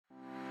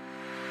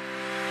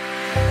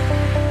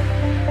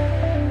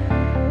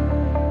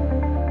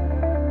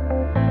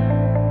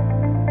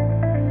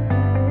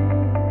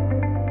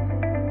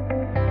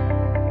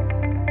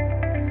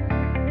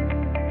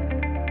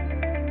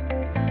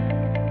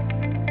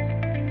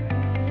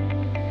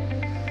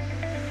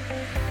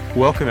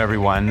Welcome,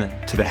 everyone,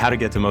 to the How to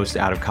Get the Most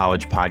Out of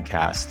College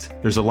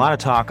podcast. There's a lot of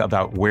talk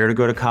about where to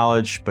go to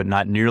college, but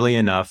not nearly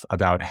enough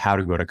about how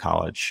to go to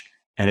college.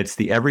 And it's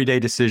the everyday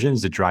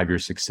decisions that drive your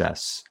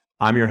success.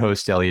 I'm your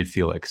host, Elliot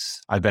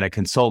Felix. I've been a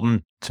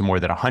consultant to more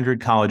than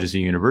 100 colleges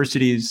and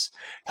universities,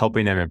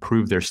 helping them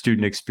improve their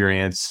student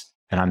experience.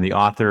 And I'm the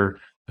author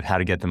of How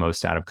to Get the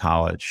Most Out of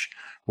College,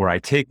 where I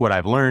take what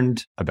I've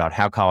learned about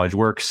how college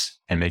works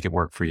and make it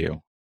work for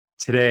you.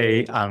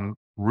 Today, I'm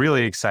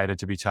really excited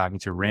to be talking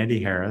to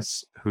Randi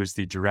Harris, who's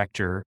the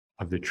director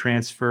of the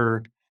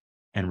Transfer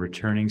and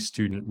Returning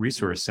Student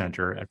Resource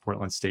Center at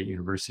Portland State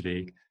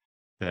University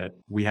that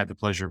we had the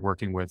pleasure of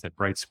working with at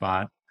Bright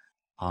Spot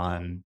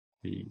on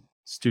the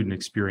student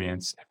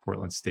experience at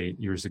Portland State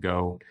years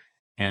ago,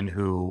 and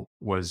who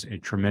was a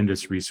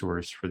tremendous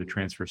resource for the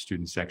transfer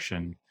student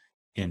section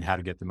in how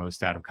to get the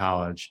most out of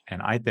college.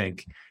 And I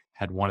think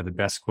had one of the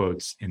best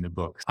quotes in the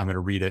book. I'm going to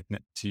read it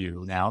to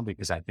you now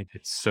because I think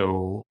it's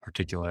so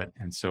articulate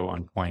and so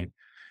on point.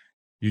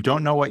 You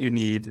don't know what you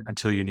need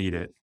until you need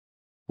it.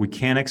 We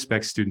can't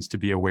expect students to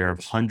be aware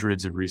of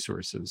hundreds of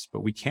resources,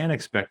 but we can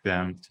expect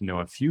them to know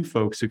a few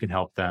folks who can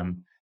help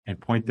them and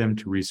point them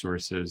to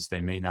resources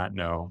they may not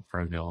know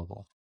are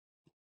available.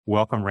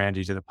 Welcome,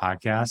 Randi, to the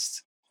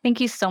podcast. Thank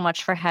you so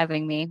much for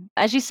having me.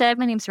 As you said,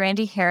 my name's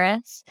Randi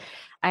Harris.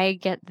 I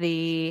get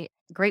the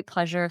great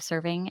pleasure of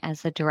serving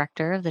as the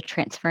director of the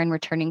Transfer and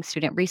Returning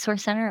Student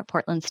Resource Center at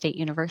Portland State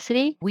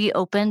University. We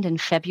opened in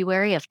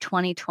February of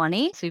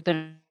 2020, so we've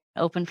been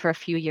open for a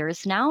few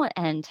years now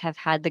and have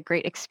had the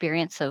great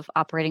experience of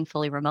operating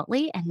fully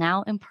remotely and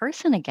now in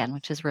person again,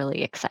 which is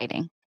really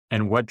exciting.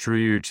 And what drew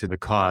you to the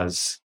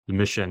cause, the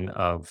mission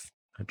of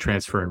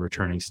transfer and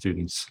returning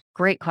students?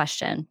 Great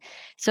question.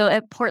 So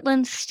at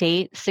Portland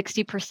State,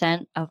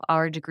 60% of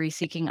our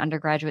degree-seeking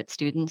undergraduate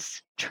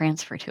students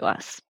transfer to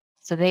us.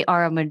 So they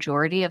are a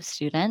majority of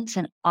students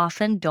and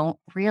often don't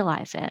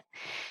realize it.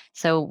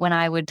 So when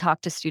I would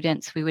talk to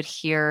students, we would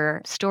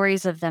hear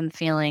stories of them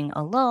feeling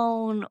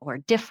alone or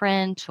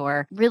different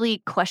or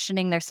really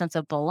questioning their sense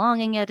of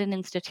belonging at an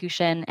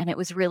institution. And it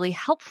was really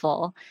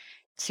helpful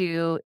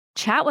to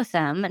chat with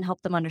them and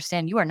help them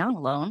understand you are not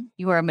alone.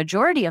 You are a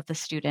majority of the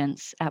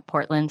students at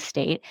Portland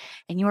State,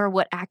 and you are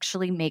what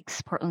actually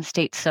makes Portland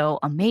State so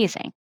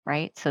amazing,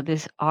 right? So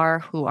these are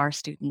who our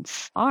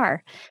students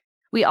are.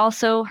 We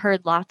also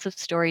heard lots of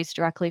stories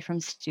directly from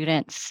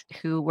students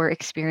who were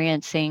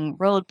experiencing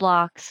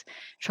roadblocks,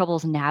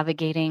 troubles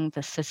navigating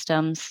the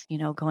systems,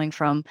 going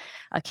from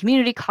a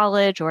community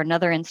college or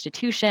another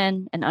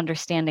institution and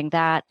understanding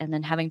that, and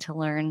then having to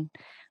learn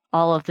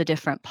all of the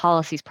different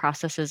policies,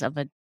 processes of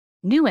a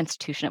new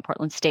institution at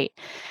Portland State.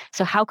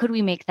 So how could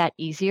we make that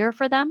easier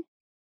for them?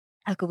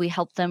 How could we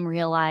help them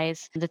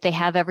realize that they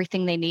have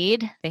everything they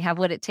need, they have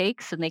what it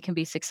takes, and they can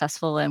be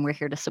successful, and we're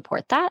here to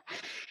support that?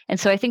 And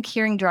so I think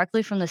hearing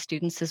directly from the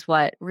students is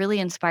what really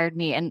inspired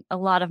me and a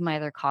lot of my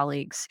other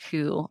colleagues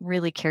who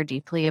really care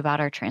deeply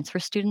about our transfer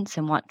students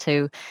and want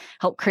to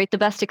help create the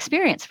best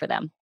experience for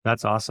them.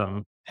 That's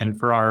awesome. And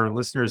for our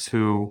listeners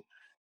who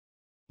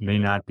may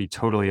not be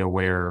totally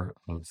aware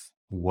of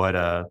what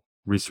a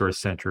resource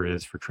center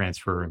is for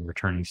transfer and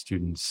returning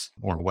students,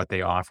 or what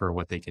they offer,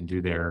 what they can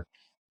do there,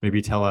 maybe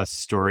tell us a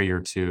story or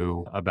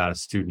two about a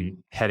student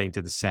heading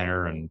to the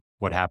center and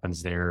what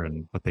happens there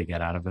and what they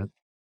get out of it.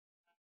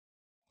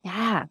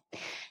 Yeah.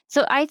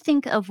 So I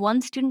think of one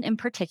student in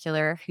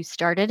particular who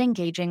started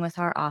engaging with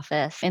our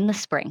office in the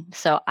spring.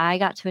 So I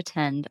got to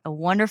attend a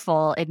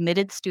wonderful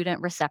admitted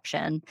student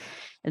reception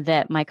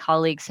that my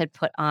colleagues had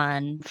put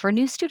on for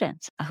new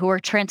students who are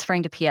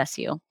transferring to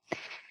PSU.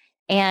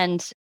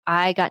 And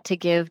I got to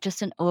give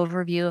just an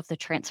overview of the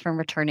Transfer and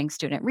Returning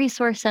Student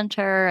Resource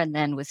Center, and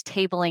then was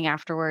tabling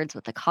afterwards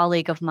with a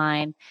colleague of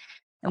mine.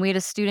 And we had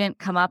a student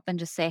come up and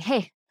just say,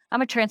 "Hey,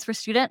 I'm a transfer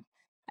student.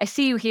 I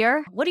see you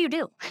here. What do you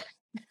do?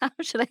 How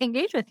should I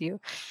engage with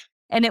you?"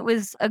 And it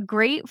was a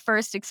great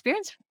first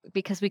experience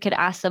because we could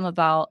ask them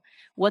about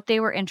what they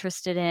were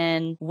interested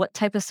in, what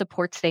type of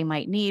supports they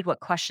might need,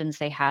 what questions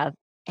they have.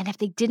 And if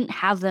they didn't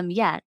have them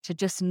yet, to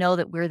just know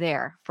that we're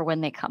there for when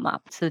they come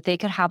up so that they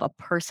could have a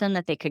person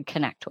that they could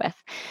connect with,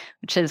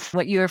 which is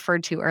what you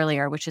referred to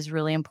earlier, which is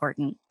really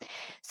important.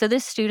 So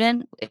this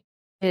student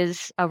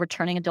is a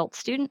returning adult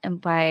student. And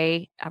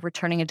by a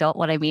returning adult,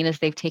 what I mean is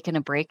they've taken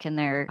a break in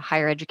their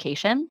higher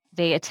education.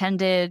 They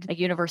attended a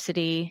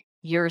university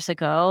years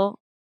ago,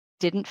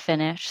 didn't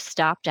finish,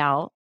 stopped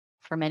out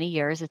for many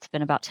years. It's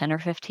been about 10 or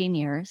 15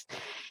 years.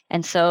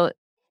 And so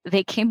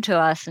they came to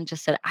us and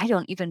just said, "I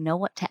don't even know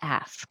what to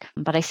ask,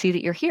 but I see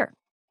that you're here."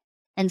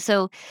 And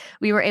so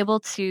we were able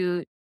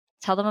to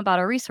tell them about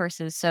our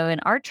resources. So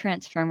in our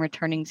Transfer and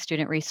Returning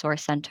Student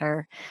Resource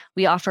Center,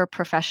 we offer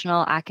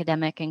professional,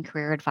 academic, and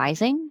career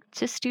advising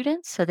to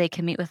students so they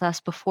can meet with us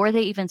before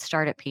they even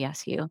start at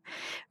PSU,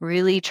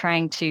 really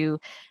trying to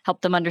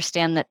help them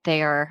understand that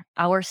they are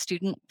our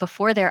student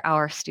before they're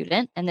our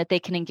student and that they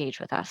can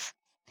engage with us.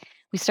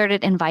 We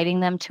started inviting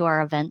them to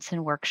our events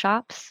and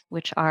workshops,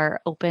 which are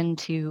open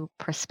to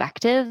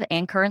prospective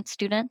and current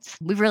students.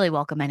 We really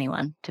welcome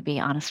anyone, to be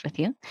honest with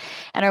you.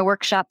 And our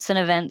workshops and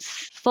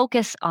events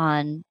focus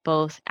on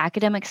both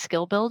academic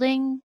skill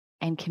building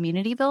and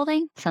community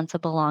building, sense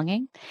of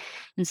belonging.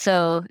 And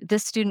so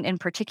this student in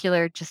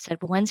particular just said,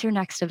 well, when's your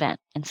next event?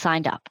 And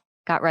signed up,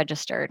 got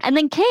registered, and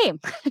then came,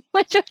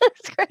 which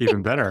was great.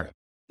 Even better.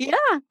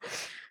 Yeah.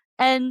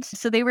 And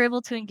so they were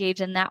able to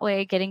engage in that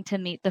way, getting to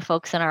meet the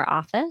folks in our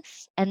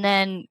office and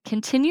then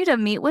continue to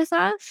meet with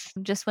us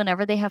just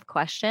whenever they have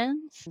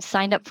questions.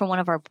 Signed up for one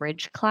of our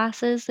bridge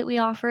classes that we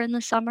offer in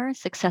the summer,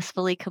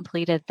 successfully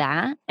completed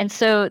that. And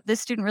so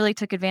this student really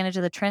took advantage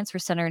of the transfer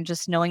center and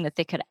just knowing that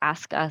they could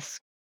ask us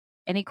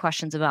any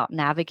questions about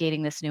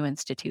navigating this new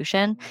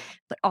institution,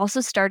 but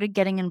also started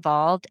getting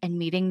involved and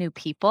meeting new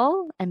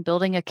people and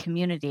building a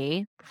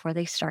community before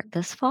they start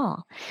this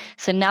fall.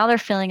 So now they're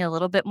feeling a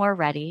little bit more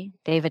ready.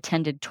 They've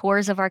attended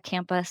tours of our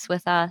campus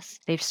with us.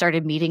 They've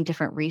started meeting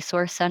different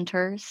resource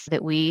centers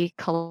that we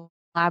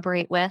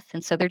collaborate with.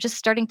 And so they're just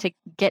starting to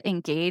get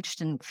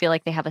engaged and feel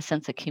like they have a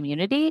sense of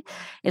community,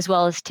 as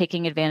well as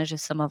taking advantage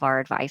of some of our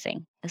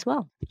advising as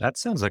well. That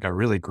sounds like a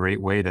really great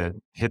way to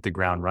hit the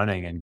ground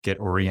running and get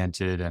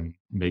oriented and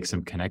make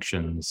some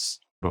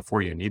connections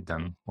before you need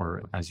them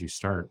or as you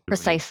start.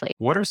 Precisely.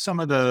 What are some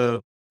of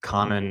the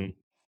common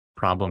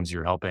problems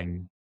you're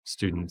helping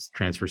students,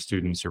 transfer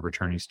students or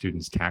returning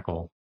students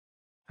tackle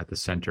at the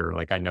center?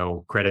 Like I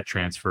know credit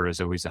transfer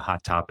is always a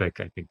hot topic.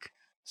 I think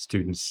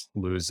students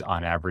lose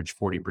on average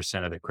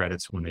 40% of the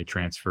credits when they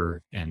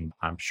transfer. And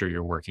I'm sure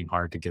you're working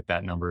hard to get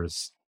that number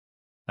as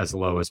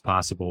low as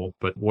possible.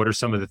 But what are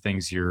some of the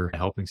things you're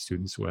helping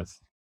students with?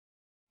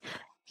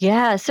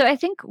 Yeah. So I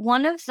think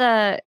one of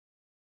the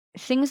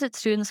things that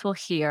students will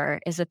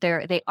hear is that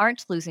they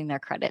aren't losing their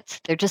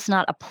credits. They're just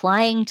not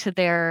applying to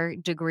their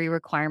degree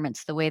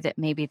requirements the way that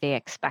maybe they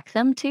expect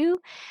them to.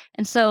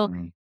 And so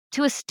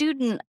to a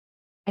student,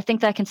 I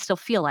think that can still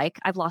feel like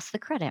I've lost the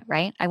credit,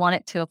 right? I want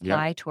it to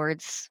apply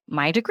towards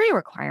my degree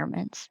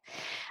requirements.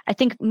 I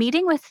think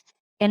meeting with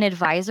an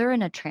advisor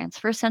in a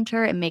transfer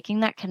center and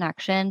making that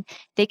connection,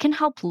 they can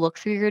help look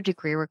through your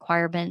degree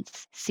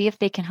requirements, see if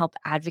they can help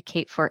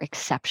advocate for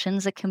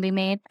exceptions that can be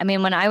made. I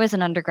mean, when I was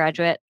an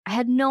undergraduate, I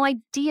had no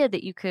idea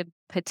that you could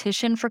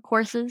petition for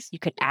courses, you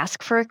could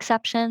ask for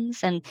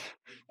exceptions, and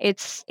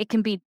it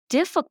can be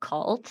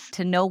difficult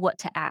to know what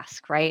to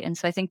ask, right? And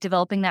so I think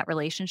developing that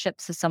relationship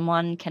so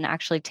someone can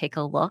actually take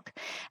a look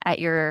at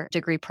your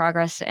degree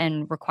progress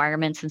and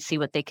requirements and see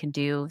what they can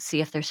do, see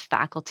if there's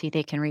faculty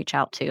they can reach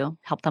out to,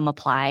 help them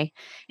apply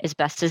as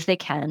best as they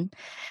can.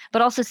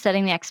 But also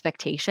setting the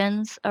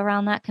expectations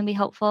around that can be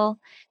helpful.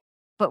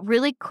 But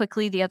really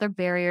quickly, the other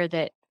barrier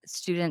that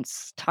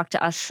students talk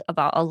to us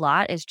about a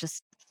lot is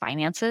just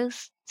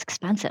finances. It's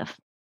expensive,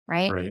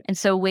 right? Right. And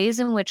so ways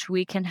in which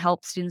we can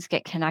help students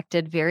get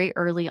connected very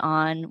early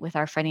on with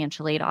our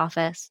financial aid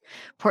office.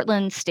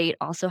 Portland State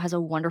also has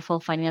a wonderful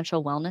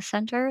financial wellness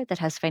center that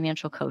has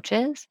financial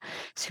coaches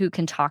who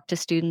can talk to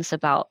students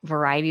about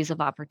varieties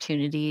of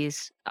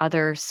opportunities,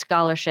 other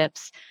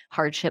scholarships,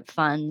 hardship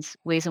funds,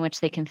 ways in which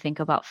they can think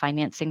about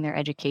financing their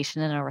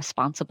education in a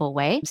responsible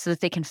way so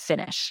that they can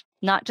finish.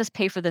 Not just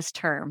pay for this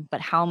term,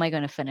 but how am I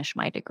going to finish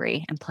my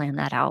degree and plan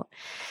that out?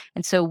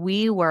 And so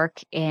we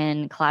work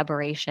in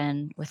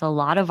collaboration with a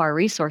lot of our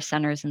resource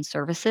centers and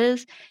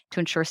services to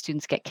ensure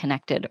students get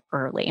connected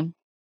early.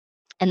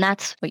 And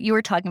that's what you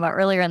were talking about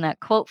earlier in that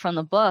quote from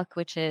the book,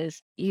 which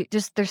is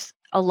there's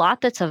a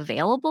lot that's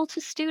available to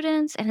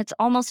students, and it's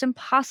almost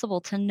impossible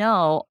to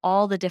know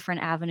all the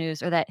different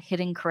avenues or that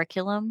hidden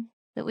curriculum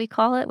that we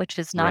call it, which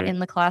is not in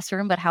the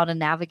classroom, but how to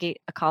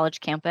navigate a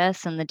college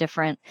campus and the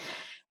different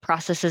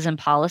processes and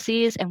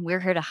policies. And we're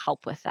here to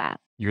help with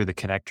that. You're the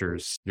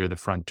connectors. You're the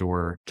front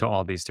door to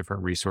all these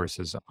different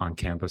resources on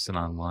campus and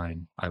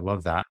online. I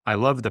love that. I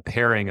love the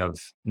pairing of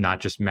not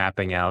just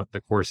mapping out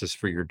the courses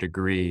for your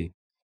degree,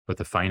 but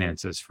the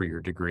finances for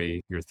your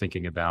degree. You're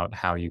thinking about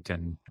how you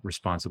can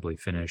responsibly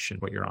finish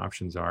and what your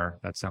options are.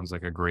 That sounds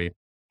like a great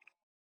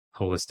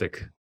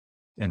holistic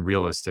and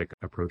realistic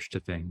approach to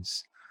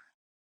things.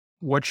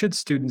 What should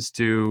students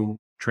do,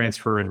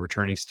 transfer and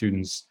returning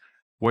students?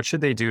 What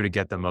should they do to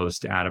get the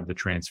most out of the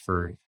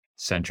transfer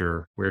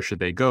center? Where should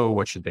they go?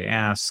 What should they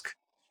ask?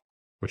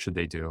 What should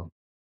they do?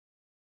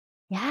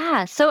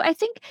 Yeah. So I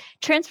think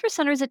transfer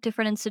centers at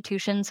different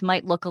institutions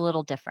might look a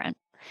little different.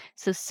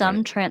 So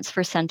some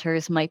transfer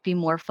centers might be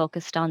more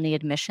focused on the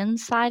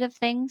admissions side of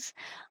things.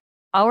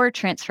 Our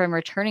transfer and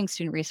returning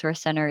student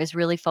resource center is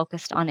really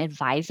focused on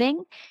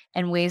advising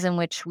and ways in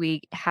which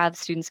we have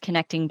students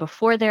connecting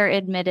before they're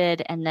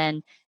admitted and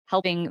then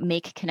helping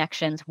make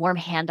connections, warm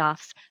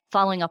handoffs,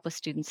 following up with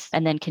students,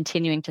 and then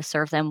continuing to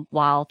serve them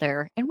while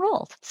they're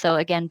enrolled. So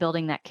again,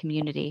 building that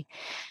community.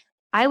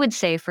 I would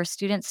say for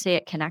students to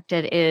get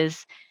connected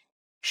is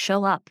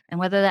show up. And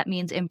whether that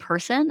means in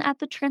person at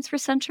the transfer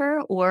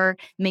center or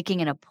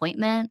making an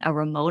appointment, a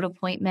remote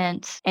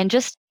appointment, and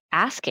just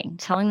asking,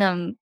 telling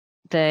them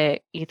the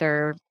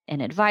either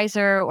an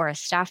advisor or a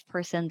staff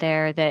person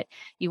there that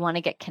you want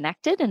to get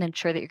connected and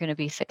ensure that you're going to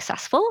be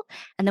successful.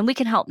 And then we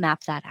can help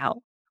map that out.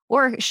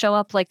 Or show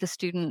up like the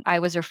student I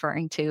was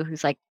referring to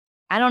who's like,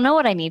 I don't know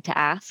what I need to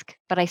ask,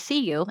 but I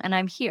see you and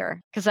I'm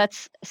here. Because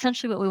that's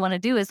essentially what we want to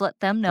do, is let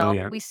them know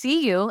Brilliant. we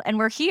see you and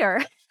we're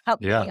here. How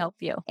can we Yeah. help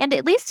you? And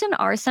at least in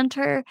our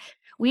center,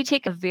 we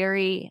take a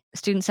very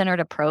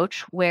student-centered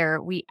approach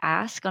where we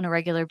ask on a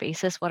regular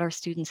basis what our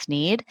students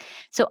need.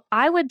 So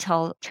I would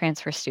tell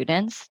transfer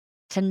students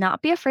to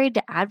not be afraid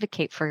to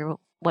advocate for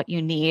what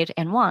you need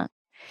and want.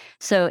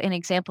 So an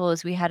example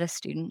is we had a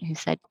student who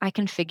said, I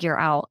can figure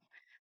out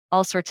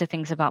all sorts of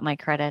things about my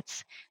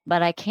credits,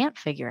 but I can't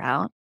figure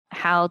out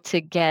how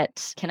to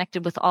get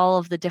connected with all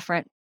of the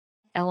different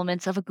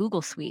elements of a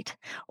Google suite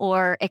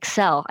or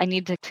Excel. I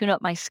need to tune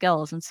up my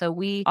skills. And so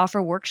we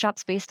offer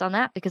workshops based on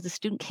that because the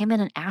student came in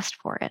and asked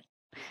for it.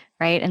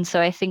 Right. And so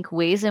I think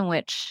ways in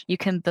which you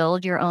can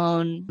build your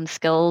own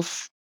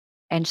skills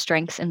and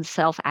strengths and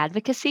self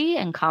advocacy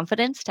and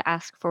confidence to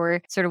ask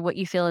for sort of what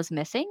you feel is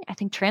missing. I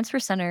think transfer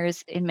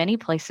centers in many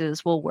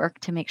places will work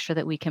to make sure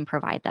that we can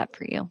provide that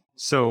for you.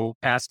 So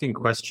asking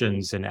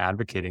questions and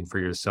advocating for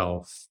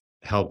yourself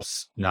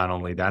helps not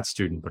only that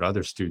student, but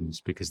other students,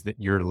 because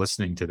you're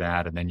listening to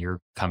that and then you're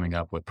coming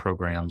up with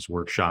programs,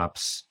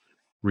 workshops,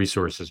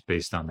 resources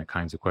based on the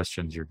kinds of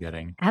questions you're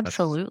getting.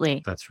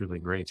 Absolutely. That's really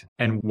great.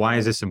 And why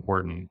is this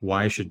important?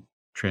 Why should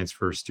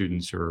transfer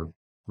students or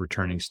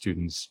returning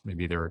students,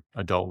 maybe they're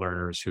adult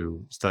learners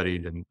who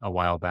studied a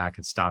while back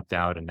and stopped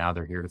out and now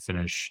they're here to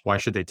finish, why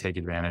should they take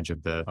advantage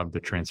of the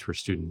transfer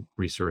student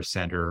resource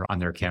center on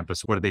their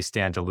campus? What do they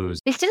stand to lose?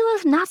 They still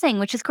lose nothing,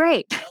 which is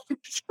great.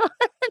 So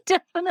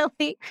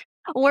definitely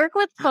work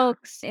with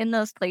folks in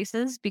those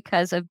places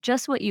because of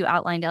just what you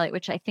outlined, Elliot,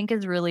 which I think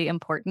is really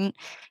important,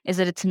 is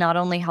that it's not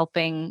only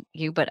helping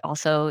you, but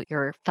also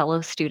your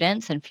fellow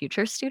students and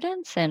future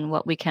students and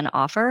what we can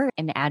offer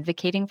in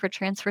advocating for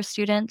transfer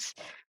students.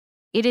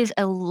 It is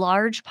a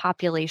large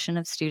population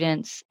of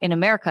students in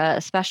America,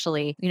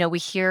 especially. We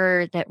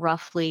hear that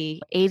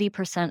roughly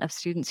 80% of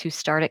students who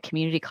start at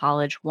community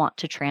college want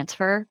to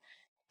transfer,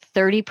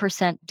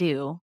 30%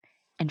 do,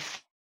 and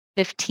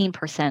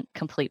 15%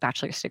 complete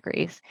bachelor's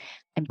degrees.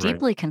 I'm Right.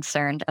 deeply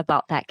concerned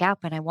about that gap,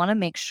 and I want to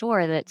make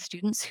sure that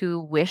students who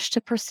wish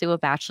to pursue a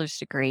bachelor's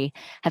degree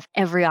have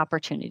every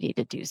opportunity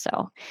to do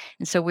so.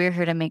 And so we're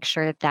here to make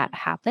sure that that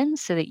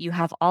happens so that you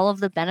have all of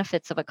the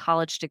benefits of a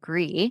college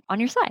degree on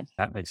your side.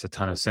 That makes a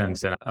ton of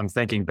sense. And I'm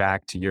thinking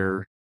back to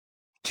your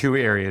two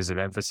areas of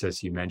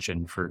emphasis you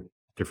mentioned for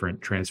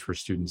different transfer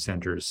student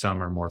centers.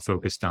 Some are more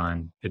focused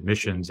on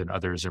admissions and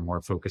others are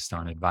more focused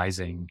on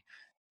advising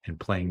and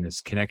playing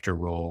this connector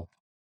role.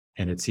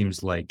 And it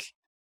seems like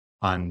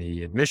on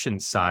the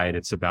admissions side,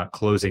 it's about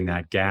closing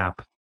that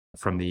gap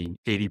from the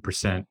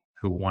 80%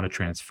 who want to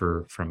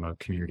transfer from a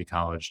community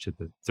college to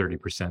the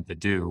 30% that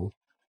do.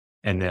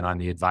 And then on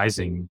the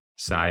advising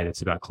side,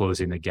 it's about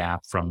closing the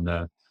gap from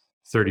the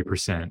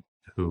 30%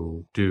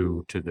 who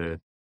do to the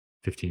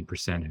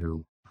 15%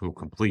 who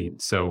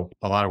complete. So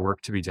a lot of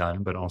work to be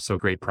done, but also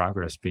great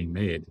progress being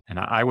made. And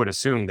I would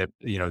assume that,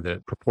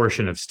 the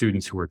proportion of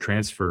students who are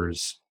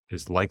transfers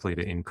is likely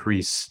to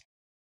increase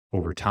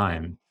over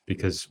time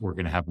because we're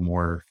going to have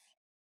more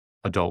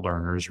adult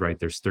learners, right?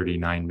 There's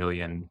 39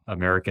 million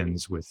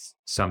Americans with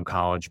some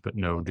college, but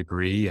no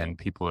degree. And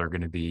people are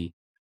going to be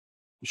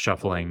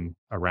shuffling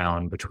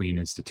around between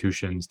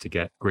institutions to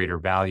get greater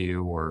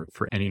value or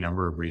for any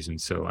number of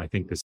reasons. So I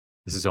think this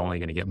is only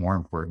going to get more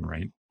important,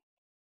 right?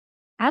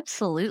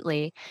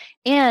 Absolutely.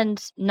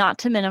 And not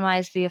to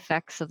minimize the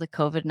effects of the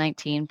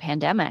COVID-19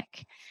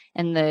 pandemic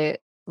and the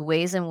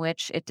ways in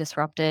which it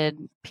disrupted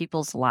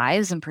people's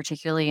lives, and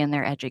particularly in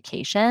their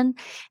education,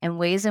 and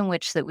ways in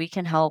which that we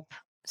can help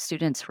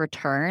students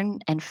return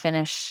and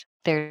finish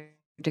their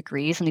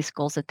degrees in these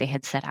goals that they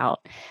had set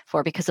out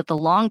for because of the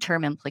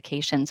long-term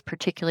implications,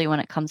 particularly when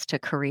it comes to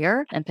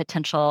career and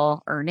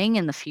potential earning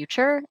in the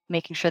future,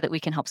 making sure that we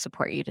can help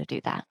support you to do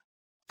that.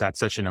 That's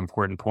such an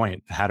important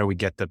point. How do we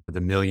get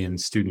the million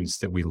students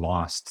that we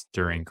lost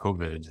during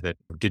COVID that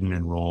didn't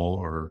enroll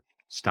or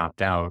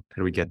stopped out? How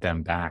do we get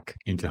them back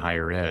into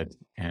higher ed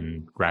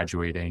and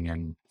graduating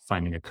and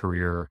finding a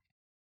career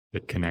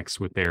that connects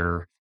with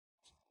their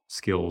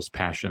skills,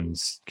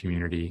 passions,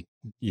 community?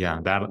 Yeah,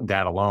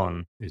 that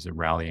alone is a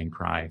rallying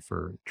cry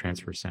for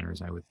transfer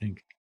centers, I would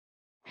think.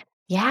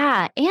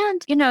 Yeah.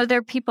 And, there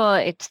are people,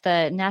 it's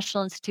the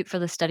National Institute for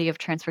the Study of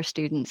Transfer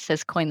Students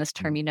has coined this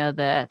term,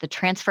 the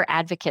transfer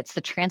advocates,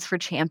 the transfer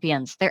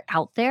champions. They're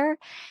out there.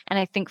 And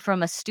I think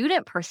from a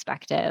student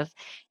perspective,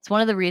 it's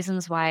one of the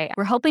reasons why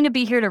we're hoping to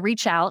be here to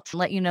reach out and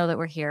let you know that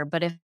we're here.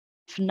 But if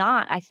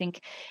not, I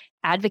think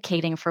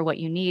advocating for what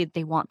you need,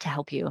 they want to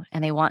help you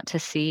and they want to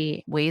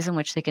see ways in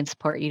which they can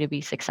support you to be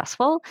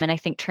successful. And I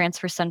think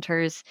transfer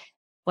centers,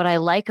 what I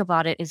like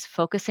about it is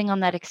focusing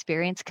on that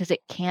experience because it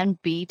can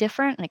be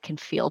different and it can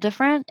feel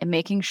different, and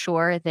making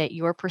sure that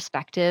your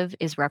perspective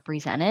is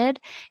represented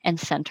and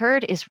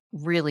centered is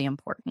really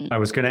important. I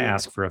was going to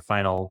ask for a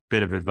final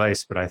bit of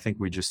advice, but I think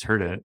we just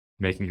heard it.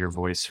 making your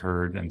voice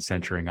heard and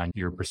centering on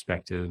your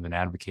perspective and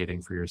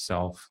advocating for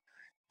yourself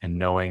and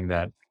knowing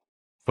that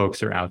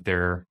folks are out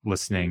there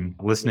listening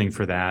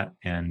for that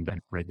and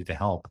ready to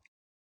help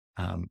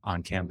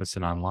on campus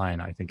and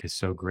online, I think is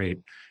so great.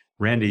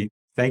 Randi,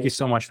 thank you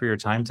so much for your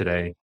time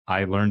today.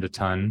 I learned a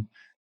ton,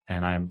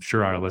 and I'm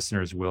sure our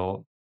listeners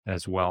will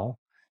as well.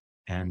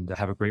 And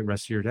have a great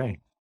rest of your day.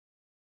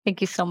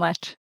 Thank you so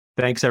much.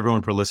 Thanks,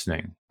 everyone, for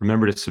listening.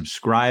 Remember to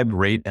subscribe,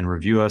 rate, and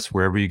review us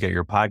wherever you get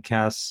your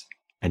podcasts.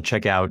 And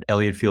check out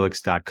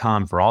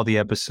elliottfelix.com for all the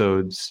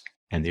episodes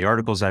and the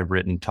articles I've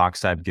written,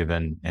 talks I've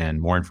given,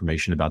 and more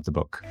information about the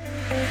book.